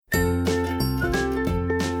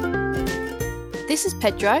This is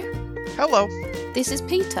Pedro. Hello. This is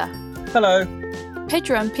Peter. Hello.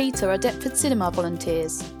 Pedro and Peter are Deptford Cinema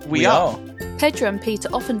volunteers. We are. Pedro and Peter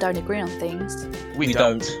often don't agree on things. We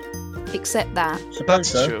don't. Except that. Suppose That's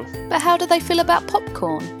so. true. But how do they feel about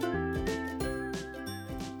popcorn?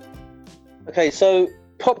 Okay, so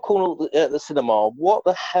popcorn at the cinema, what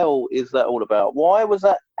the hell is that all about? Why was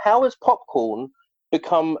that? How has popcorn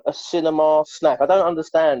become a cinema snack? I don't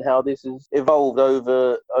understand how this has evolved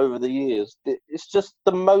over the years. It's just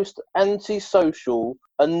the most antisocial,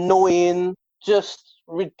 annoying, just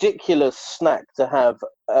ridiculous snack to have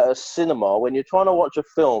at a cinema when you're trying to watch a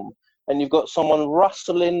film and you've got someone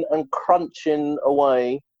rustling and crunching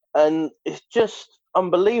away, and it's just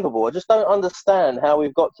unbelievable. I just don't understand how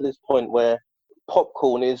we've got to this point where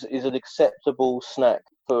popcorn is an acceptable snack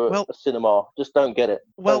for a cinema. Just don't get it.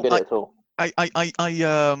 Don't get it at all. I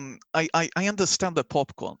understand the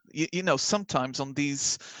popcorn. You know, sometimes on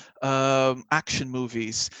these action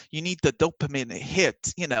movies, you need the dopamine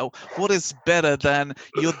hit. You know, what is better than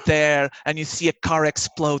you're there and you see a car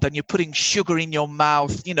explode and you're putting sugar in your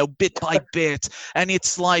mouth, you know, bit by bit, and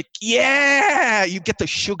it's like, yeah, you get the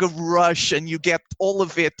sugar rush and you get all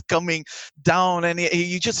of it coming down and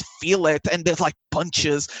you just feel it, and there's like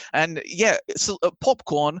punches, and yeah, so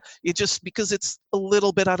popcorn, it just, because it's a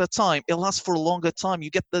little bit at a time, it lasts for a longer time,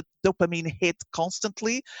 you get the dopamine hit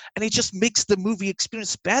constantly, and it just makes the movie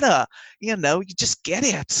experience better. You know, you just get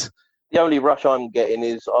it. The only rush I'm getting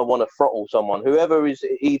is I want to throttle someone. Whoever is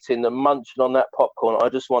eating and munching on that popcorn, I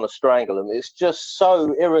just want to strangle them. It's just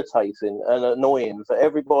so irritating and annoying for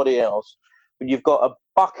everybody else when you've got a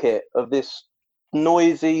bucket of this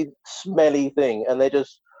noisy, smelly thing and they're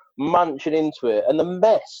just munching into it, and the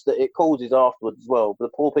mess that it causes afterwards as well. The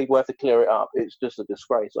poor people have to clear it up. It's just a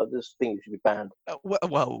disgrace. I just think it should be banned.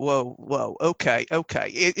 Whoa. Okay.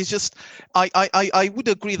 It's just, I would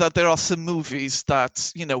agree that there are some movies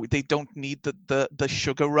that, you know, they don't need the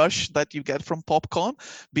sugar rush that you get from popcorn,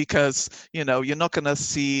 because, you know, you're not gonna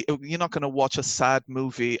watch a sad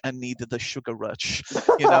movie and need the sugar rush,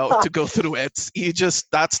 you know, to go through it.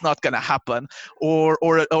 That's not gonna happen. Or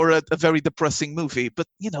a very depressing movie. But,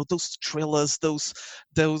 you know, those thrillers, those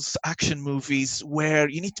action movies where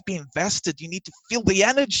you need to be invested, you need to feel the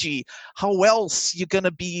energy. How else you're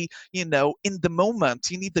gonna be, you know, in the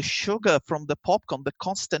moment? You need the sugar from the popcorn, the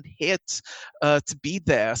constant hit to be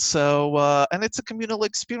there. So and it's a communal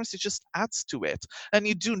experience. It just adds to it. And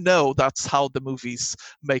you do know that's how the movies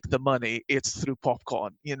make the money. It's through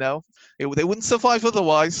popcorn. You know, they wouldn't survive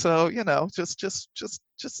otherwise. So, you know, just.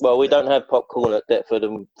 Well, we don't have popcorn at Deptford,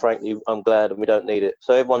 and frankly, I'm glad, and we don't need it.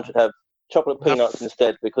 So everyone should have chocolate peanuts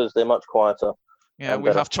instead, because they're much quieter. Yeah,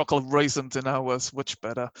 we have chocolate raisins in ours, much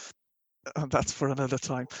better. That's for another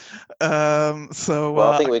time. I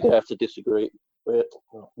think we're going to have to disagree. Edit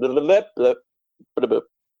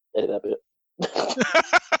that bit.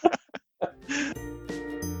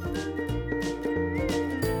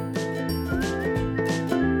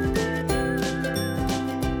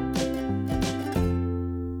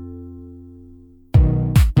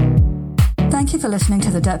 Thank you for listening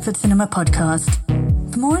to the Deptford Cinema Podcast.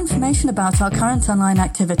 For more information about our current online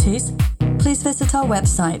activities, please visit our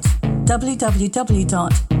website,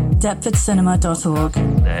 www.deptfordcinema.org.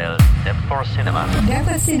 Deptford Cinema.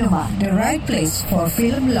 Deptford Cinema, the right place for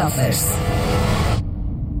film lovers.